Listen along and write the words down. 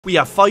We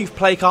have 5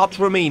 play cards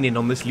remaining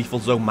on this lethal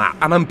zone map,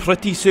 and I'm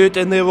pretty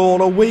certain they're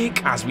all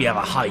awake, as we have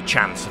a high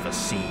chance of a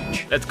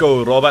siege. Let's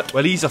go, Robert.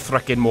 Well, he's a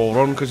frickin'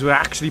 moron, because we're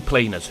actually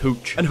playing as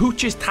Hooch. And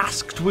Hooch is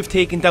tasked with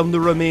taking down the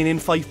remaining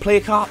 5 play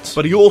cards,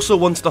 but he also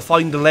wants to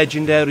find the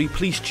legendary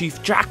Police Chief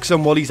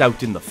Jackson while he's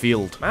out in the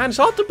field. Man, it's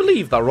hard to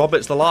believe that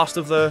Robert's the last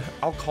of the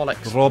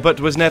alcoholics. Robert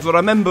was never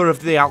a member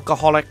of the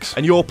alcoholics,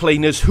 and you're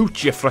playing as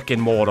Hooch, you frickin'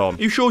 moron.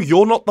 You sure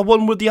you're not the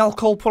one with the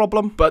alcohol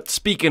problem? But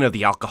speaking of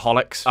the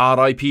alcoholics,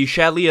 R.I.P.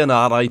 Shelley and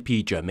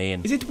R.I.P.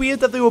 Jermaine. Is it weird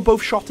that they were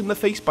both shot in the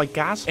face by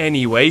Gaz?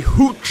 Anyway,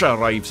 Hooch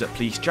arrives at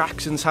Police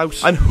Jackson's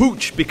house, and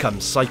Hooch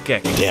becomes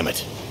psychic. Damn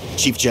it.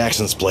 Chief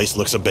Jackson's place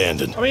looks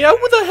abandoned. I mean, how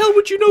the hell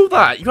would you know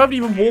that? You haven't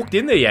even walked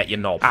in there yet, you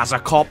knob. As a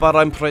copper,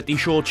 I'm pretty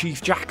sure Chief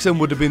Jackson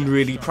would have been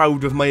really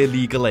proud of my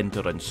illegal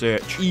enter and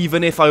search,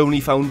 even if I only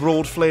found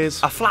road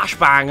flares, a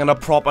flashbang, and a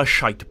proper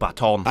shite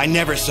baton. I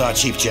never saw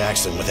Chief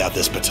Jackson without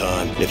this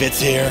baton. If it's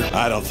here,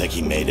 I don't think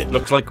he made it.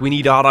 Looks like we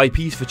need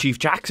RIPs for Chief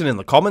Jackson in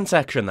the comment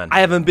section then.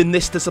 I haven't been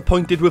this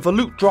disappointed with a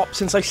loot drop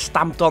since I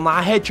stamped on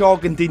that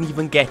hedgehog and didn't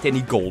even get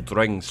any gold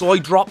rings. So I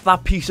dropped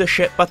that piece of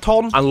shit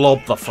baton and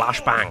lobbed the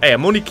flashbang. Hey,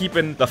 I'm only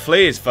keeping the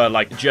flares for,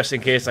 like, just in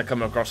case I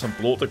come across some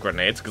bloater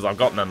grenades, because I've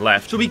got none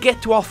left. So we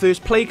get to our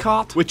first play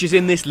cart, which is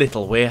in this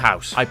little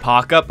warehouse. I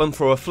park up and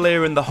throw a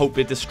flare in the hope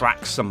it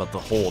distracts some of the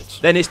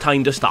hordes. Then it's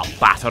time to start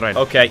battering.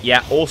 Okay,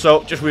 yeah,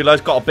 also, just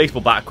realised got a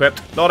baseball bat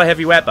equipped. Not a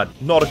heavy weapon.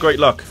 Not a great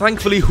look.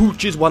 Thankfully,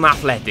 Hooch is one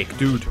athletic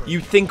dude.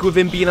 You'd think with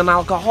him being an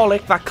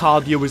alcoholic, that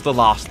cardio is the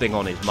last thing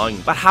on his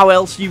mind. But how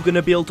else are you going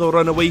to be able to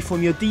run away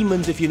from your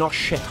demons if you're not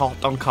shit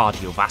hot on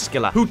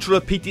cardiovascular? Hooch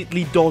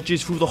repeatedly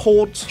dodges through the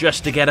hordes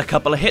just to get a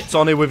couple of hits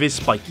on it with his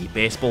spiky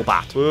baseball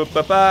bat.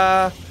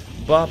 Ba-ba-ba,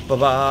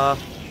 ba-ba-ba.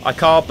 I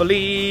can't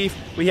believe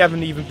we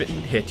haven't even been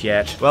hit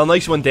yet. Well,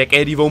 nice one,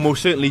 Decay. You've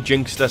almost certainly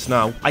jinxed us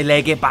now. I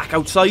leg it back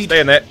outside.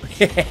 Stay in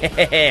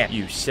it.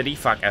 You silly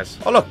fuckers.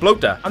 Oh, look,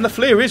 bloater. And the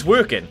flare is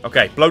working.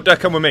 Okay, bloater,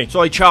 come with me. So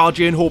I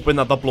charge in, hoping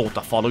that the bloater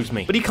follows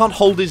me. But he can't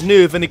hold his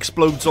nerve and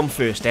explodes on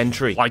first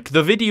entry. Like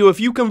the video if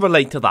you can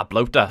relate to that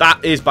bloater.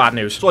 That is bad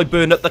news. So I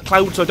burn up the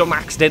cloud so I don't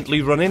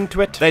accidentally run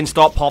into it. Then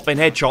start popping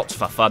headshots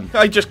for fun.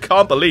 I just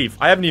can't believe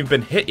I haven't even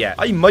been hit yet.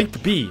 I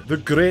might be the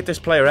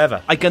greatest player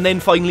ever. I can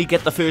then finally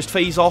get the first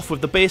phase off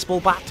with the baseball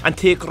bat and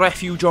take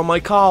refuge on my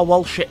car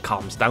while shit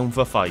calms down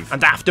for 5.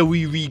 And after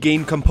we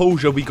regain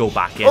composure, we go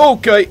back in.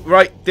 Okay,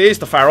 right, there's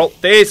the feral.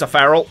 There's a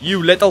feral,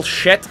 you little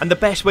shit. And the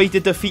best way to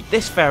defeat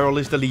this feral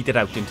is to lead it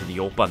out into the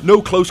open.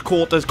 No close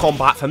quarters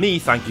combat for me,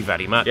 thank you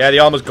very much. Yeah, the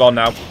armor's gone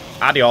now.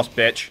 Adios,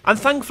 bitch. And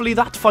thankfully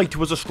that fight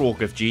was a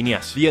stroke of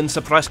genius. The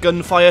unsuppressed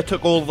gunfire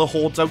took all the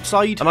hordes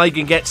outside, and I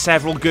can get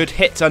several good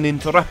hits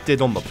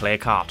uninterrupted on the play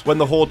cart. When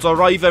the hordes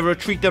arrive, I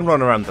retreat and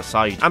run around the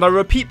side. And I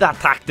repeat that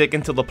tactic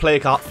until the play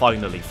cart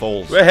finally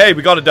falls. Well, hey,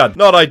 we got it done.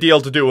 Not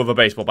ideal to do with a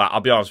baseball bat, I'll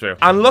be honest with you.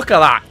 And look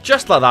at that.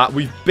 Just like that,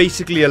 we've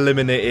basically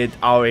eliminated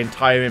our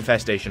entire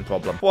infestation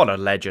problem. What a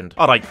legend.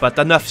 Alright, but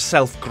enough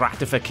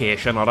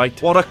self-gratification, alright?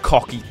 What a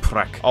cocky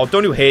prick. Oh,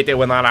 don't you hate it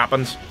when that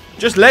happens?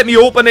 Just let me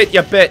open it,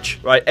 you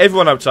bitch! Right,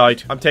 everyone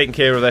outside. I'm taking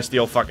care of this the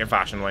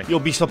old-fucking-fashioned way. You'll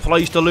be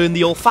surprised to learn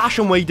the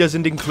old-fashioned way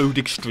doesn't include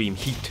extreme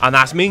heat. And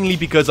that's mainly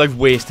because I've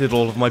wasted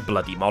all of my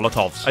bloody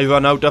Molotovs. I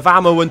run out of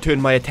ammo and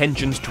turn my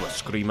attentions to a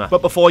screamer.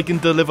 But before I can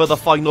deliver the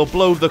final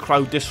blow, the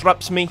crowd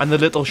disrupts me, and the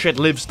little shit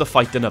lives to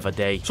fight another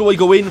day. So I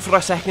go in for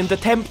a second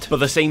attempt, but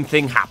the same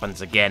thing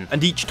happens again.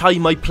 And each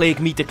time my plague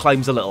meter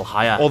climbs a little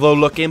higher. Although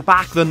looking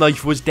back, the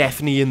knife was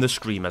definitely in the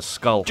screamer's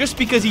skull. Just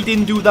because he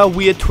didn't do that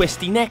weird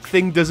twisty neck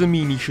thing doesn't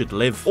mean he should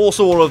live.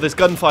 Also, all of this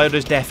gunfire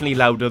is definitely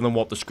louder than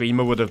what the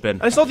screamer would have been.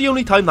 And it's not the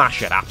only time that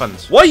shit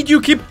happens. Why do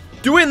you keep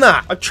doing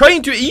that? I'm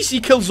trying to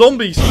easy kill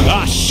zombies.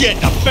 Ah, shit,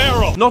 a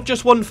feral! Not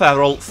just one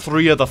feral,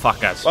 3 other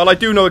fuckers. Well, I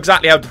do know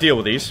exactly how to deal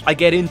with these. I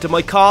get into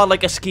my car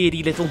like a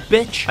scaredy little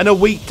bitch and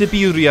await to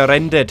be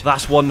rear-ended.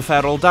 That's one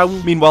feral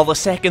down. Meanwhile, the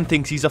second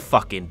thinks he's a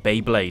fucking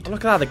Beyblade. Oh,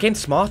 look at that, they're getting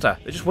smarter.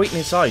 They're just waiting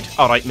inside.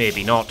 Alright,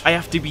 maybe not. I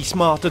have to be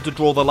smarter to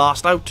draw the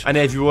last out. And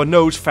everyone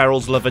knows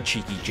ferals love a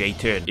cheeky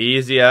J-turn.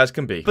 Easy as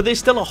can be. But there's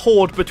still a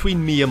horde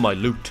between me and my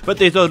loot. But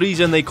there's a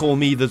reason they call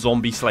me the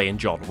zombie-slaying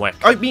John Wick.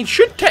 I mean,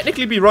 should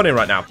technically be running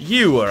right now.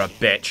 You are a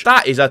bitch.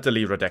 That is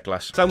utterly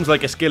ridiculous. Sounds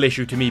like a skill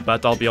issue to me,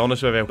 but I'll be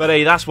honest with you. But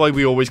hey, that's why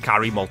we always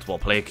carry multiple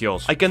play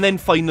cures. I can then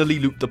finally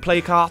loot the play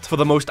cart for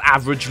the most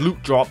average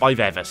loot drop I've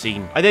ever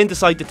seen. I then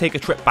decide to take a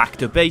trip back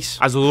to base,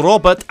 as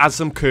Robert has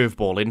some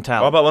curveball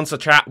intel. Robert wants to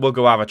chat, we'll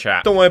go have a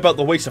chat. Don't worry about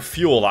the waste of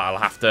fuel that I'll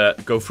have to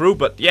go through,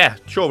 but yeah,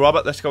 sure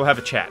Robert, let's go have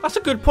a chat. That's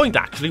a good point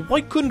actually.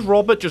 Why couldn't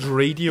Robert just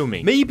radio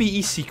me? Maybe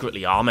he's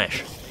secretly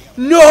Amish.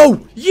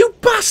 No! You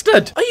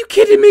bastard! Are you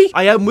kidding me?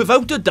 I am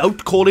without a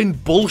doubt calling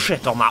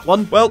bullshit on that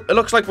one. Well, it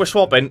looks like we're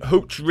swapping.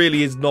 Hooch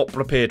really is not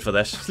prepared for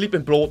this.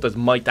 Sleeping bloaters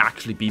might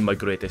actually be my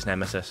greatest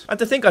nemesis. And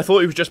to think I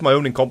thought it was just my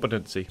own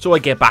incompetency. So I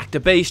get back to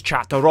base,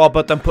 chat to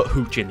Robert, and put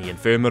Hooch in the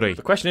infirmary.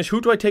 The question is,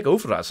 who do I take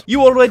over as?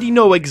 You already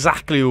know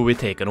exactly who we're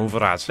taking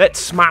over as. Let's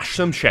smash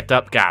some shit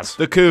up, Gaz.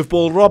 The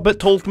curveball Robert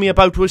told me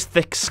about was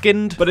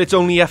thick-skinned, but it's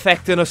only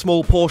affecting a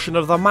small portion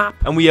of the map,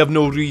 and we have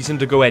no reason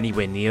to go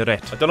anywhere near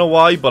it. I don't know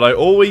why, but I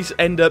always always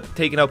end up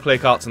taking out play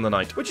carts in the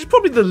night, which is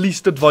probably the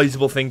least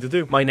advisable thing to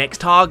do. My next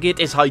target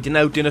is hiding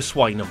out in a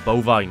swine and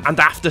bovine, and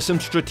after some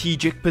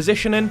strategic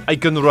positioning, I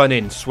can run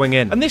in, swing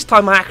in, and this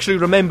time I actually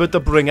remembered to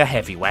bring a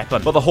heavy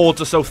weapon, but the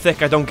hordes are so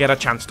thick I don't get a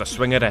chance to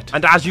swing at it.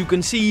 And as you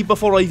can see,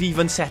 before I've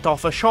even set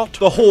off a shot,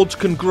 the hordes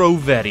can grow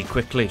very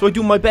quickly, so I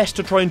do my best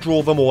to try and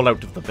draw them all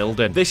out of the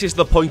building. This is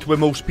the point where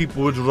most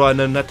people would run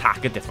and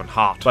attack a different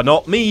heart, but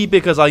not me,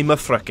 because I'm a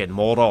frickin'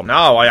 moron.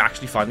 Now I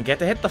actually finally get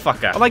to hit the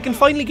fucker, and I can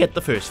finally get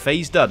the first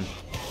phase done.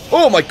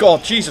 Oh my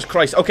god, Jesus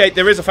Christ. Okay,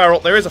 there is a feral,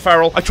 there is a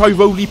feral. I try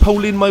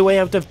roly-poling my way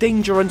out of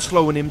danger and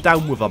slowing him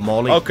down with a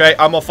molly. Okay,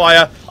 I'm on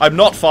fire. I'm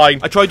not fine.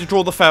 I try to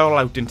draw the feral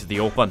out into the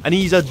open, and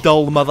he's a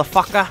dull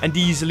motherfucker and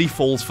easily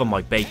falls for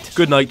my bait.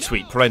 Good night,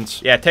 sweet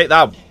prince. Yeah, take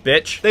that,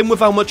 bitch. Then with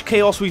how much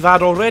chaos we've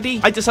had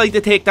already, I decide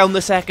to take down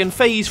the second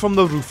phase from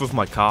the roof of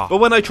my car. But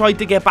when I tried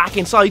to get back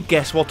inside,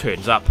 guess what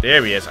turns up?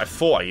 There he is. I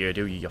thought I heard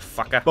you, you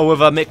fucker. But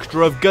with a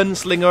mixture of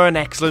gunslinger and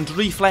excellent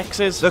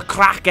reflexes, the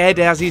crackhead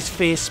has his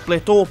face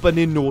split open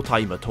in no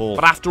time at all.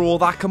 But after all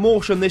that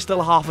commotion, there's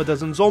still half a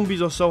dozen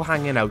zombies or so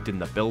hanging out in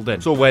the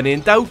building. So when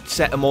in doubt,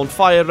 set them on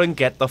fire and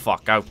get the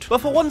fuck out. But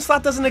for once,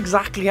 that doesn't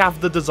exactly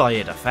have the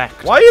desired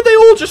effect. Why are they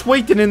all just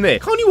waiting in there?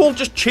 Can't you all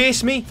just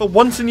chase me for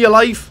once in your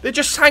life? They're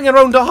just hanging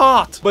around a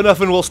heart. But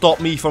nothing will stop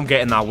me from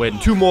getting that win.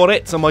 2 more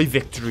hits and my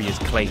victory is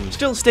claimed.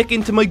 Still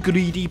sticking to my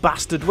greedy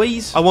bastard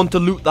ways, I want to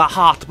loot that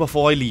heart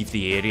before I leave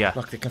the area.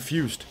 Look, they're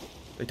confused.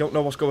 They don't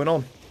know what's going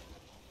on.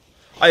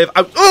 I have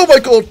out- Oh my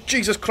god,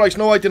 Jesus Christ,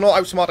 no, I did not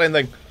outsmart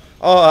anything.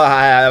 Oh,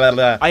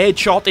 I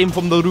headshot him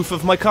from the roof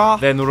of my car,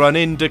 then run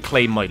in to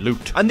claim my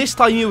loot. And this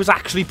time it was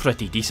actually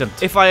pretty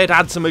decent. If I had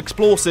had some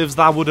explosives,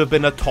 that would have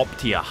been a top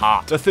tier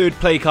heart. The third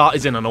play cart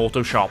is in an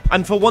auto shop,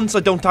 and for once I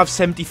don't have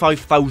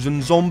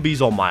 75,000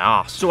 zombies on my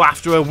ass. So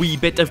after a wee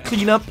bit of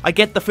cleanup, I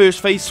get the first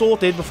phase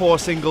sorted before a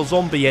single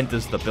zombie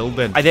enters the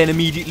building. I then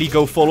immediately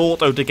go full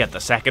auto to get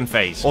the second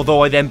phase,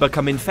 although I then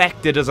become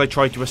infected as I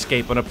try to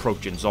escape an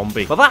approaching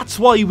zombie. But that's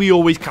why we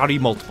always carry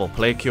multiple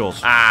play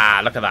cures. Ah,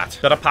 look at that.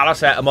 Got a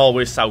paracetamol.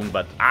 Always sound,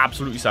 but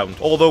absolutely sound.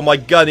 Although my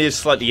gun is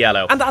slightly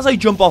yellow. And as I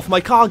jump off my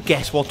car,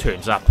 guess what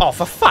turns up? Oh,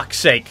 for fuck's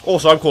sake.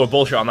 Also, I'm calling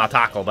bullshit on that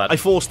tackle, but I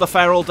force the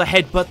feral to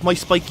headbutt my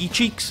spiky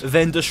cheeks,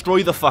 then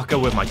destroy the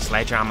fucker with my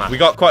sledgehammer. We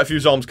got quite a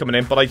few zombs coming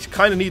in, but I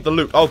kind of need the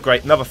loot. Oh,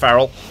 great, another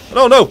feral.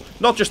 No, no,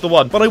 not just the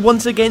one. But I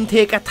once again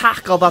take a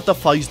tackle that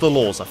defies the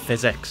laws of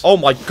physics. Oh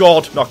my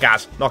god. Not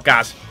gas, not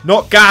gas,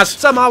 not gas.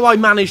 Somehow I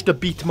managed to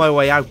beat my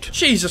way out.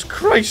 Jesus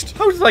Christ.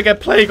 How did I get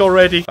plague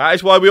already? That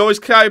is why we always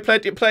carry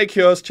plenty of plague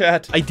cures,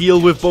 chat. I deal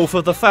with both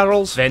of the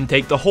ferals, then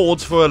take the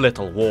hordes for a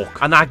little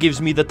walk, and that gives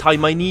me the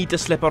time I need to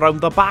slip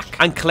around the back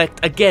and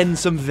collect again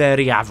some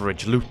very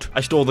average loot.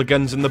 I store the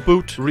guns in the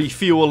boot,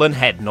 refuel and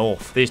head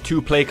north. There's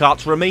 2 play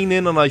carts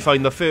remaining and I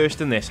find the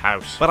first in this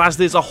house. But as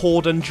there's a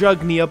horde and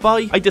jug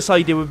nearby, I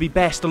decide it would be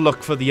best to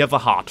look for the other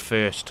heart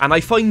first. And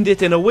I find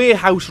it in a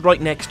warehouse right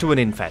next to an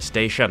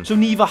infestation. So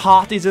neither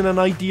heart is in an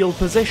ideal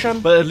position,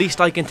 but at least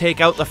I can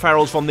take out the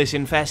ferals from this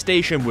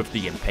infestation with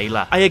the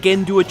impaler. I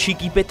again do a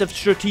cheeky bit of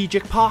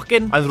strategic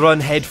parking and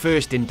run head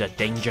first into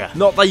danger.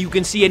 Not that you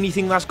can see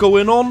anything that's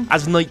going on,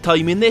 as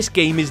nighttime in this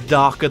game is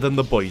darker than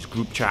the boys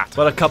group chat.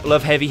 But a couple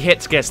of heavy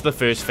hits gets the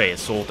first phase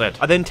sorted.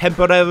 I then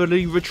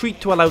temporarily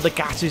retreat to allow the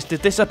gases to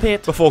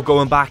dissipate before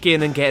going back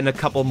in and getting a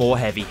couple more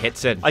heavy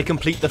hits in. I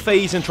complete the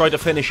phase and try to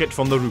finish it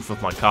from the roof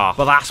of my car.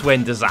 But that's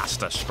when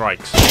disaster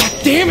strikes.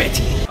 Damn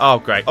it!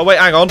 Oh great. Oh wait,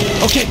 hang on.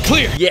 Okay,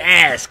 clear.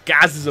 Yes,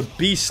 Gaz is a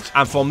beast.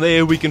 And from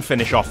there we can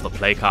finish off the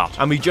play cart.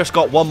 And we just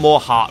got one more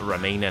heart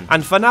remaining.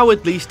 And for now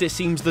at least, it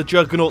seems the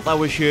juggernaut that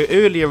was here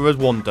earlier has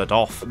wandered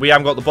off. We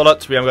haven't got the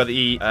bullets, we haven't got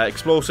the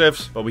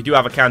explosives, but we do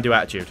have a can-do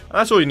attitude. And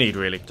that's all you need,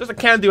 really. Just a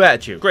can-do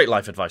attitude. Great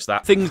life advice,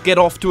 that. Things get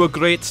off to a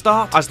great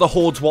start as the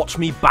hordes watch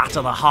me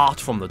batter the heart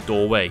from the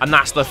doorway. And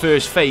that's the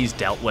first phase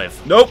dealt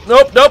with. Nope,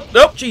 nope, nope,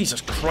 nope.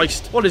 Jesus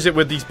Christ. What is it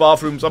with these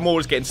bathrooms? I'm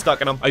always getting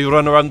stuck in them. I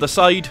run around the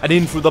side and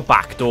in through the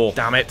back door.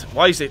 Damn it.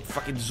 Why is it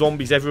fucking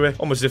zombies everywhere?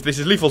 Almost as if this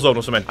is lethal zone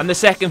or something. And the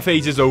second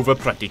phase is over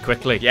pretty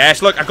quickly.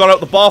 Yes, look, I got out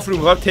the bathroom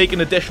without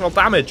taking additional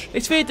damage.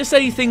 It's fair to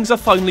say things are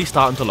finally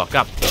starting to look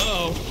up.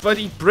 But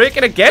he break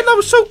it again? That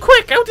was so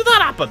quick. How did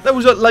that happen? That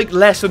was at like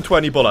less than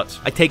 20 bullets.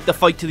 I take the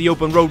fight to the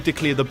open road to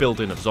clear the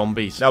building of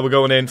zombies. Now we're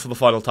going in for the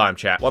final time,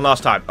 chat. One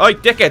last time. Oi,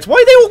 dickheads, why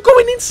are they all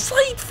going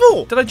inside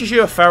for? Did I just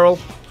hear a feral?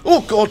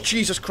 Oh god,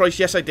 Jesus Christ,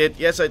 yes I did,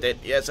 yes I did,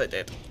 yes I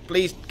did.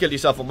 Please kill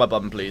yourself on my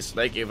bum, please.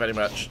 Thank you very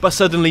much. But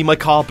suddenly my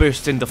car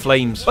bursts into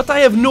flames. But I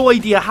have no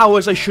idea how,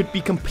 as I should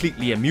be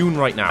completely immune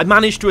right now. I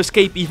managed to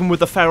escape even with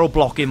the feral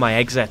blocking my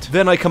exit.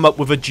 Then I come up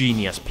with a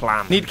genius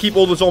plan. Need to keep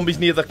all the zombies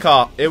near the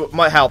car. It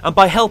might help. And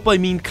by help I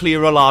mean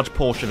clear a large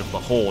portion of the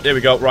horde. There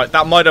we go, right,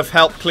 that might have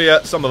helped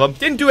clear some of them.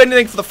 Didn't do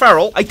anything for the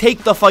feral. I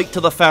take the fight to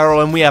the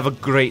feral and we have a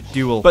great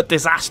duel. But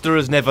disaster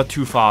is never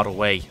too far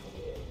away.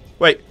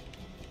 Wait,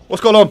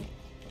 what's going on?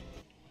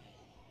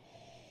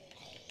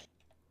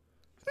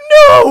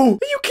 No!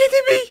 Are you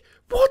kidding me?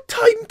 What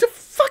time to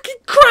fucking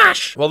crash?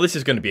 crash! Well, this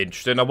is going to be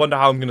interesting. I wonder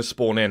how I'm going to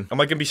spawn in. Am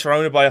I going to be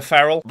surrounded by a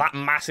feral? That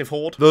massive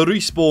horde? The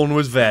respawn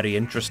was very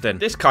interesting.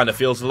 This kind of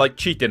feels like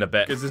cheating a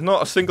bit, because there's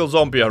not a single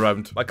zombie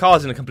around. My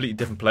car's in a completely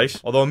different place,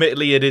 although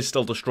admittedly it is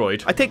still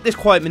destroyed. I take this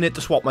quiet minute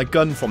to swap my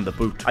gun from the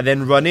boot. I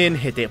then run in,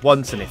 hit it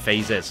once, and it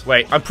phases.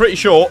 Wait, I'm pretty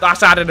sure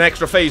that's added an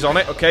extra phase on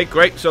it. Okay,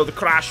 great. So the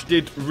crash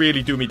did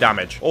really do me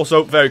damage.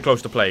 Also, very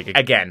close to plague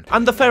again.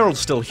 And the feral's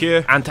still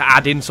here, and to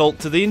add insult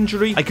to the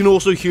injury, I can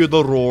also hear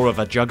the roar of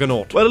a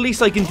juggernaut. Well, at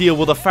least I can deal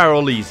with a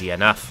feral easy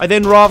enough. I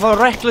then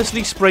rather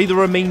recklessly spray the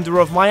remainder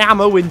of my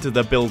ammo into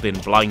the building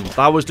blind.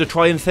 That was to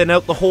try and thin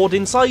out the horde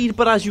inside,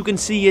 but as you can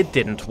see, it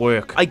didn't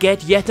work. I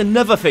get yet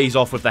another phase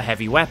off with the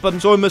heavy weapon,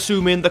 so I'm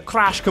assuming the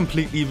crash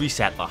completely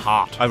reset the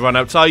heart. I run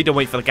outside and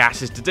wait for the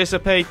gases to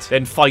dissipate,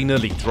 then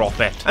finally drop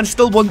it. And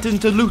still wanting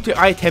to loot it,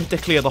 I attempt to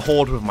clear the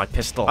horde with my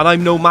pistol. And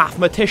I'm no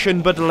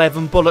mathematician, but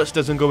 11 bullets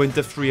doesn't go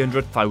into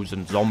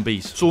 300,000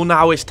 zombies. So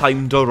now it's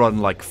time to run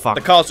like fuck.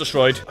 The car's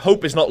destroyed.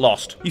 Hope is not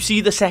lost. You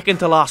see, the second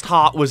to last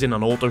heart was in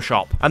an auto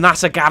shop, and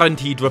that's a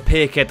guaranteed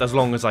repair kit as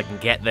long as I can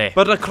get there.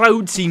 But a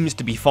crowd seems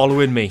to be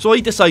following me, so I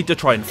decide to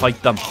try and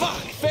fight them.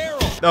 Fuck, feral!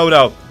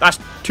 No, that's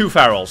 2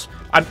 ferals.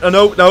 And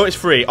no, it's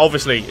free.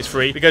 Obviously, it's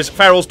free because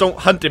ferals don't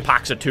hunt in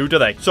packs of 2, do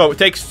they? So it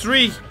takes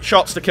 3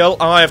 shots to kill,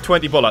 and I have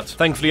 20 bullets.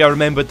 Thankfully, I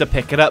remembered to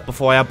pick it up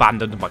before I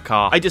abandoned my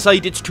car. I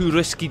decide it's too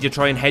risky to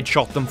try and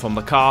headshot them from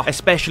the car,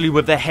 especially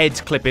with their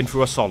heads clipping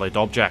through a solid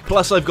object.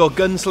 Plus, I've got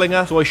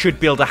gunslinger, so I should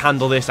be able to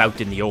handle this out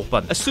in the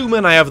open.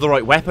 Assuming I have the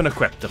right weapon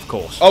equipped, of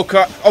course. Oh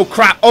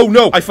crap. Oh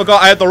no, I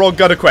forgot I had the wrong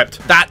gun equipped.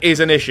 That is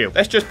an issue.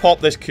 Let's just pop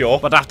this cure.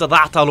 But after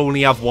that, I'll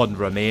only have 1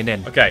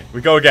 remaining. Okay,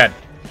 we go again.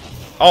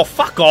 Oh,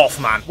 fuck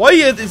off, man. Why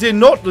is it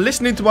not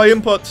listening to my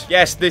inputs?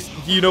 Yes, this,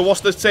 you know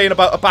what's the saying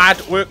about a bad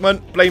workman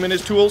blaming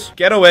his tools?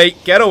 Get away,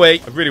 get away.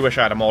 I really wish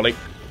I had a molly.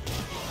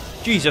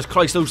 Jesus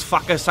Christ, those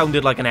fuckers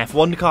sounded like an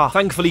F1 car.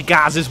 Thankfully,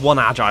 Gaz is one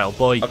agile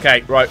boy.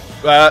 Okay, right.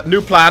 New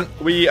plan.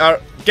 We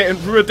are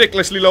getting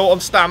ridiculously low on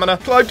stamina.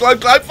 Climb,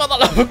 for the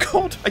love of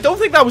God. I don't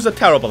think that was a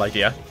terrible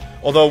idea.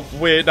 Although,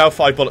 we're now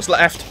 5 bullets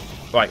left.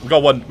 Right, we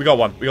got one.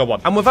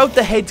 And without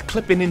the heads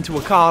clipping into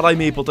a car, I'm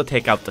able to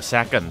take out the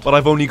second. But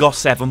I've only got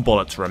 7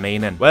 bullets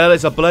remaining. Well,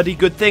 it's a bloody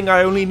good thing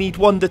I only need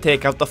 1 to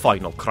take out the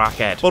final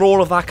crackhead. But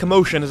all of that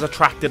commotion has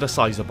attracted a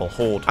sizable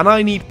horde. And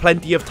I need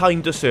plenty of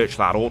time to search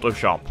that auto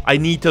shop. I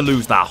need to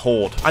lose that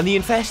horde. And the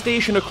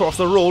infestation across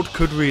the road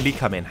could really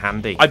come in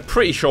handy. I'm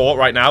pretty sure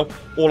right now,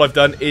 all I've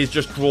done is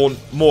just drawn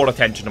more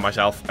attention to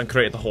myself and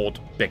created the horde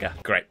bigger.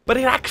 Great. But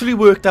it actually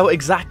worked out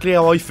exactly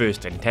how I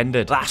first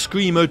intended. That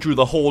screamer drew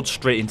the horde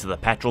straight into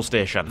the petrol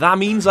station. That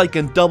means I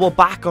can double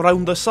back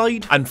around the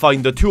side and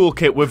find the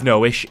toolkit with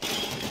no issue.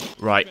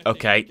 Right,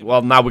 okay,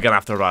 well now we're gonna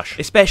have to rush.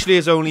 Especially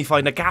as I only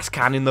find a gas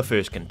can in the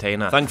first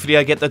container. Thankfully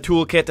I get the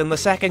toolkit in the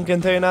second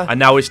container, and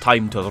now it's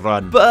time to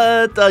run.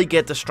 But I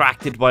get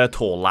distracted by a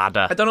tall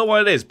ladder. I don't know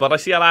what it is, but I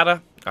see a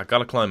ladder. I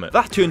gotta climb it.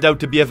 That turned out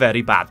to be a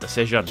very bad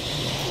decision.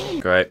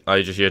 Great,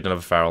 I just heard another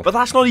feral. But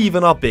that's not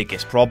even our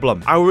biggest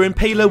problem. Our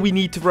impaler we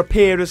need to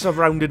repair is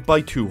surrounded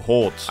by 2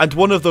 hordes, and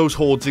one of those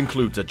hordes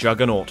includes a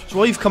juggernaut.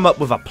 So I've come up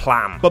with a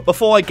plan. But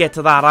before I get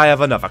to that, I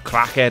have another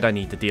crackhead I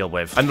need to deal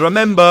with. And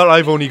remember,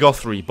 I've only got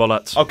 3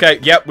 bullets. Okay,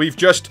 yep,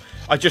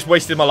 I just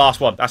wasted my last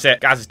one. That's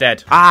it. Gaz is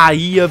dead. Ah,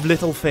 ye of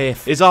little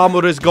faith. His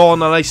armor is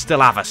gone and I still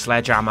have a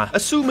sledgehammer.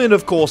 Assuming,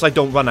 of course, I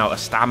don't run out of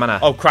stamina.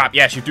 Oh, crap.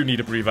 Yes, you do need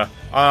a breather.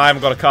 I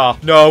haven't got a car.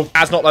 No.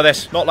 Gaz, not like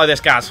this. Not like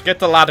this, Gaz. Get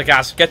to the ladder,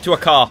 Gaz. Get to a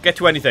car. Get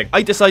to anything.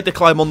 I decide to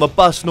climb on the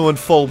bus knowing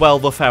full well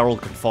the feral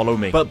can follow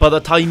me. But by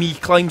the time he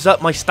climbs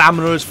up, my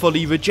stamina is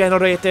fully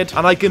regenerated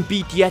and I can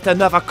beat yet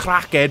another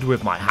crackhead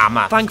with my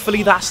hammer.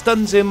 Thankfully, that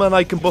stuns him and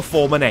I can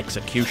perform an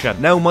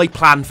execution. Now my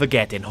plan for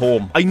getting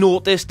home. I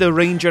noticed a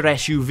Ranger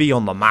SUV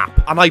on the map,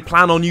 and I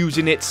plan on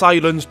using its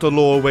sirens to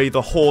lure away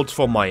the hordes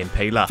from my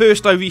impaler.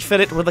 First I refill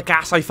it with the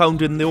gas I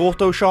found in the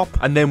auto shop,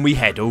 and then we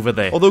head over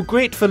there. Although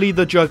gratefully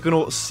the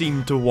juggernauts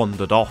seemed to have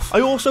wandered off.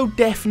 I also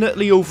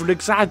definitely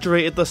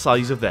over-exaggerated the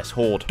size of this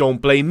horde.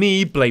 Don't blame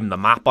me, blame the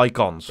map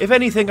icons. If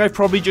anything, I've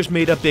probably just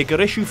made a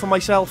bigger issue for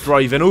myself,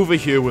 driving over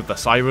here with the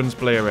sirens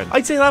blaring.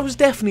 I'd say that was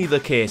definitely the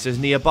case, as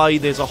nearby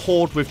there's a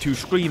horde with 2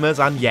 screamers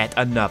and yet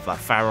another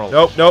feral.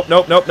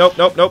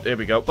 Nope. Here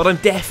we go. But I'm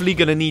definitely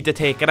gonna need to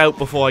take it out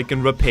before I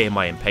can repair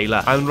my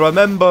impaler. And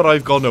remember,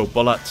 I've got no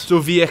bullets, so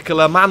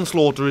vehicular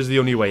manslaughter is the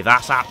only way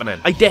that's happening.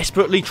 I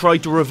desperately try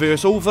to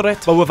reverse over it,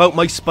 but without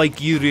my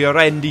spiky rear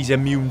end, he's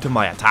immune to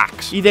my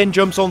attacks. He then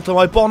jumps onto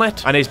my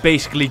bonnet, and it's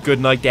basically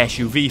goodnight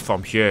SUV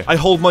from here. I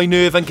hold my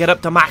nerve and get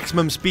up to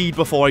maximum speed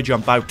before I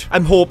jump out.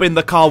 I'm hoping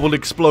the car will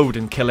explode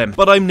and kill him,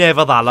 but I'm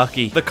never that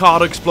lucky. The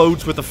car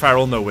explodes with the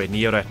feral nowhere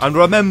near it. And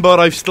remember,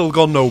 I've still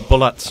got no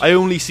bullets. I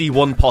only see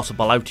one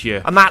possible out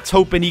here, and that's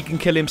hoping he can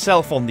kill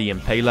himself on the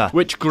impaler,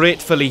 which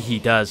gratefully he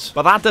does.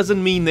 But that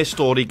doesn't mean this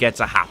story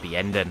gets a happy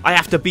ending. I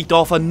have to beat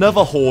off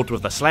another horde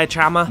with a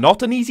sledgehammer.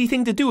 Not an easy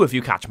thing to do if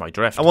you catch my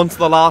drift. And once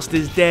the last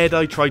is dead,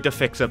 I try to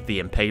fix up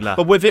the impaler.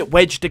 But with it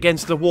wedged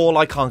against the wall,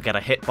 I can't get a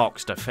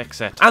hitbox to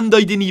fix it. And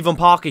I didn't even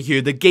park it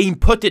here, the game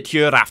put it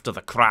here after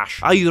the crash.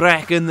 I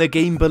reckon the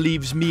game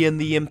believes me and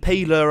the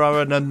Impaler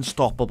are an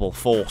unstoppable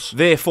force.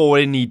 Therefore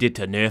it needed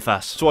to nerf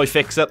us. So I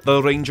fix up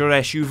the Ranger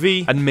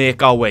SUV and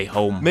make our way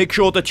home. Make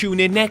sure to tune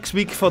in next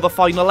week for the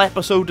final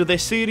episode of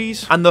this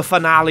series and the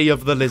finale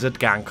of the Lizard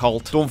Gang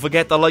cult. Don't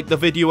forget to like the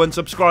video and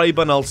subscribe,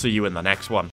 and I'll see you in the next one.